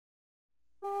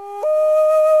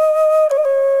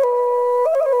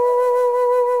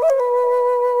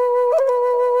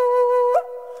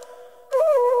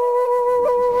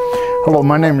Hello,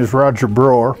 my name is Roger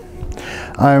Brewer.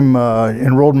 I'm an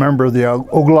enrolled member of the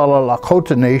Oglala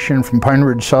Lakota Nation from Pine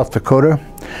Ridge, South Dakota.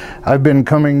 I've been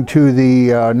coming to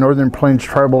the Northern Plains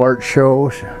Tribal Arts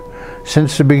Show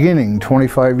since the beginning,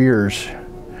 25 years.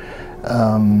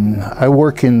 I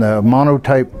work in the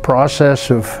monotype process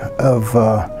of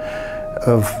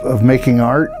making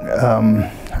art.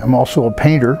 I'm also a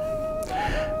painter,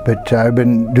 but I've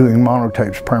been doing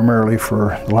monotypes primarily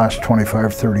for the last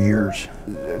 25, 30 years.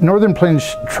 Northern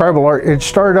Plains Tribal Art,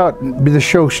 the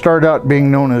show started out being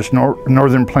known as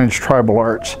Northern Plains Tribal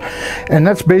Arts. And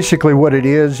that's basically what it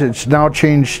is. It's now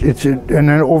changed, and then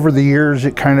over the years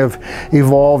it kind of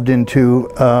evolved into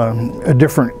a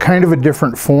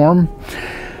different form.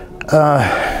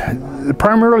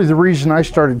 Primarily the reason I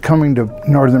started coming to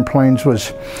Northern Plains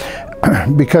was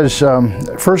because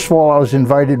first of all, I was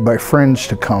invited by friends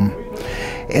to come.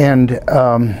 And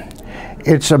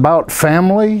it's about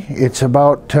family, it's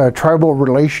about tribal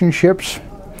relationships.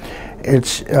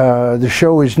 The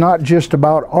show is not just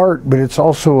about art, but it's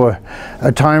also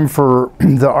a time for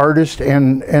the artist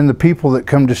and the people that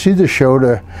come to see the show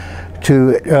to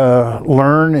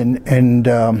learn and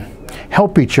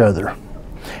help each other.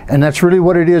 And that's really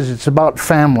what it is. It's about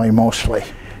family mostly.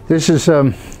 This is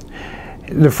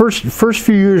the first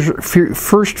few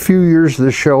years of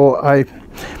the show. I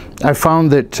found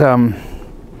that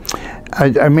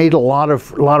I made a lot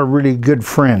of really good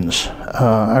friends.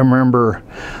 I remember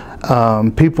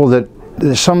some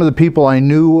of the people I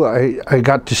knew I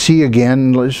got to see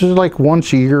again. This was like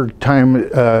once a year time,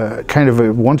 kind of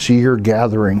a once a year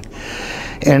gathering.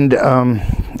 And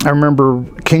I remember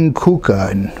King Kuka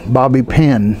and Bobby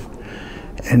Penn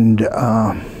and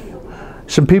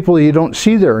some people you don't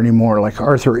see there anymore, like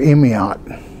Arthur Amiot,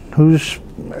 who's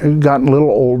gotten a little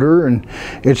older, and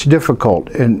it's difficult.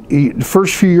 And the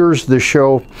first few years of the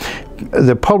show,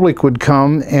 the public would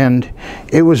come and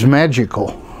it was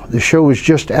magical. The show was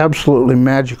just absolutely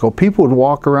magical. People would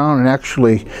walk around and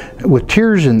actually with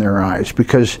tears in their eyes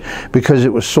because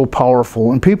it was so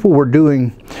powerful. And people were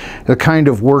doing the kind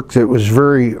of work that was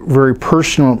very, very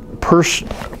personally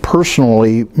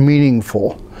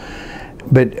meaningful.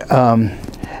 But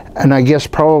and I guess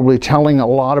probably telling a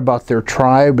lot about their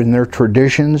tribe and their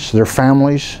traditions, their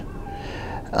families.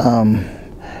 But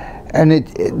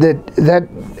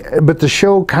the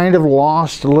show kind of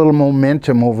lost a little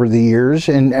momentum over the years,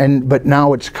 but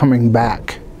now it's coming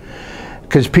back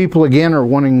because people again are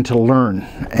wanting to learn,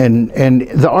 and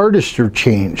the artists are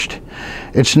changed.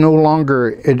 It's no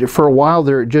longer, for a while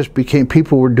there, it just became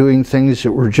people were doing things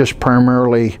that were just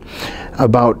primarily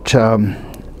about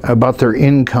their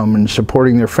income and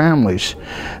supporting their families,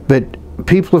 but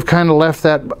people have kind of left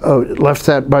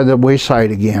that by the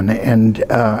wayside again, and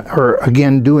are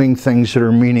again doing things that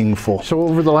are meaningful. So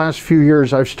over the last few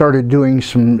years, I've started doing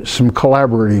some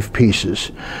collaborative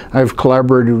pieces. I've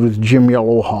collaborated with Jim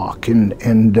Yellowhawk and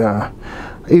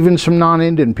even some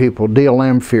non-Indian people, Dale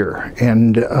Lamphere,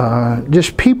 and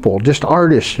just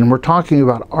artists, and we're talking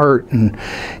about art and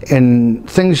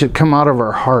things that come out of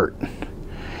our heart.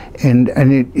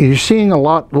 And you're seeing a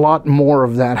lot more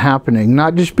of that happening,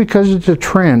 not just because it's a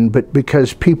trend, but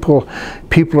because people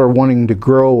are wanting to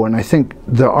grow. And I think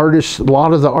a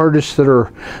lot of the artists that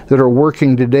are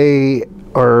working today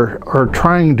are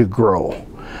trying to grow.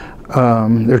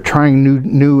 They're trying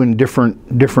new and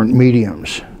different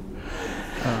mediums.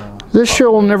 This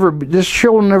show will never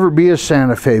be a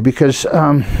Santa Fe because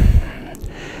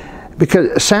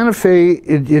Santa Fe,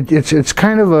 it's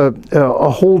kind of a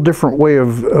whole different way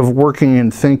of working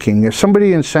and thinking. If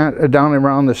somebody down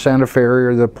around the Santa Fe area,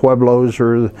 or the Pueblos,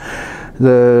 or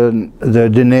the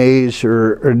Diné's,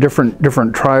 or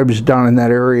different tribes down in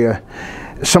that area,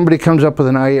 somebody comes up with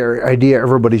an idea,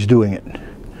 everybody's doing it.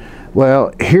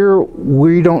 Well, here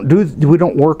we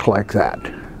don't work like that.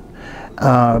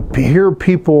 Here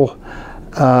people.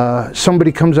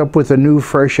 Somebody comes up with a new,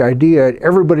 fresh idea,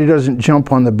 everybody doesn't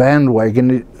jump on the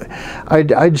bandwagon.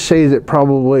 I'd say that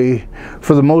probably,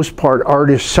 for the most part,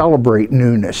 artists celebrate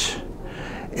newness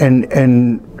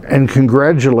and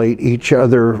congratulate each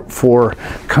other for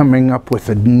coming up with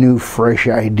a new, fresh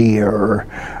idea, or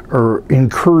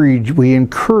we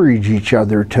encourage each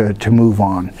other to move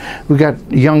on. We got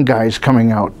young guys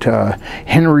coming out,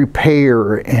 Henry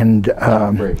Payer and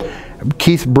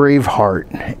Keith Braveheart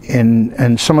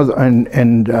and some of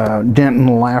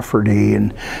Denton Lafferty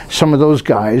and some of those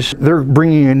guys. They're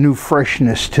bringing a new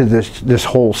freshness to this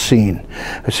whole scene.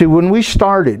 See, when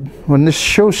this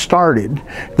show started,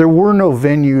 there were no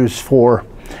venues for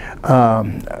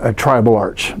tribal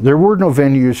arts. There were no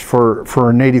venues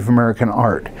for Native American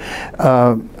art.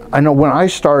 I know when I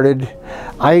started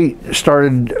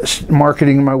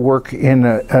marketing my work in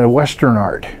Western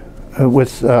art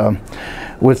with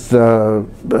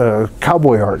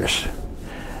cowboy artists.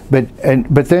 But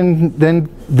then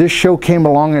this show came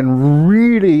along and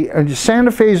really,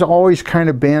 Santa Fe's always kind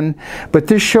of been, but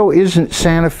this show isn't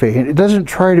Santa Fe. It doesn't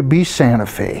try to be Santa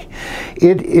Fe.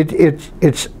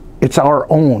 It's our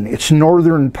own. It's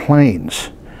Northern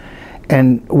Plains,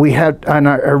 and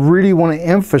I really want to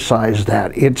emphasize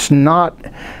that it's not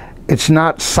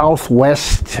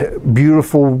Southwest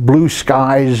beautiful blue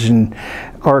skies, and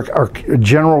are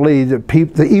generally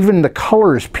even the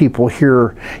colors people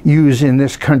here use in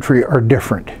this country are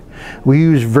different.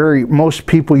 Most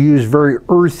people use very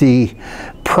earthy,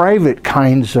 private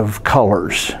kinds of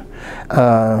colors,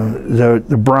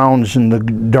 the browns and the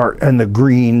dark and the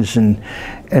greens, and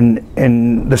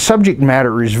the subject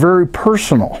matter is very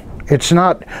personal. It's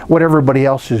not what everybody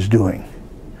else is doing.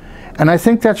 And I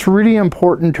think that's really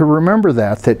important to remember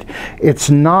that it's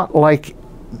not like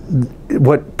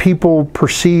what people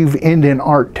perceive Indian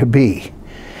art to be.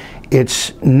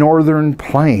 It's Northern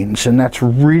Plains, and that's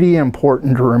really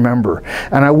important to remember.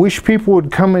 And I wish people would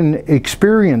come and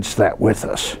experience that with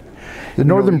us. The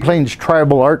Northern Plains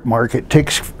Tribal Art Market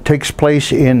takes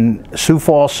place in Sioux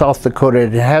Falls, South Dakota.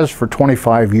 It has for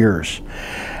 25 years.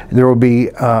 There will be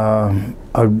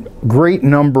a great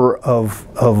number of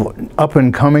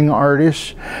up-and-coming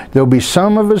artists. There'll be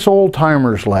some of us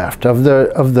old-timers left. Of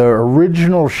the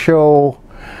original show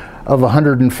of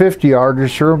 150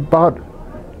 artists, there are about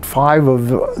 5 of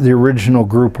the original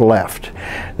group left.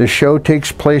 The show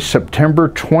takes place September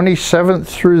 27th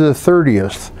through the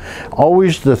 30th,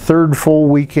 always the third full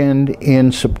weekend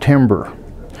in September.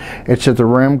 It's at the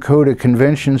Ramkota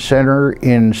Convention Center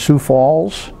in Sioux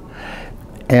Falls,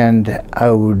 and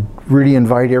I would really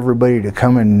invite everybody to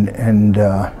come and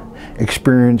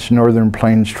experience Northern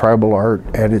Plains tribal art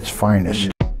at its finest.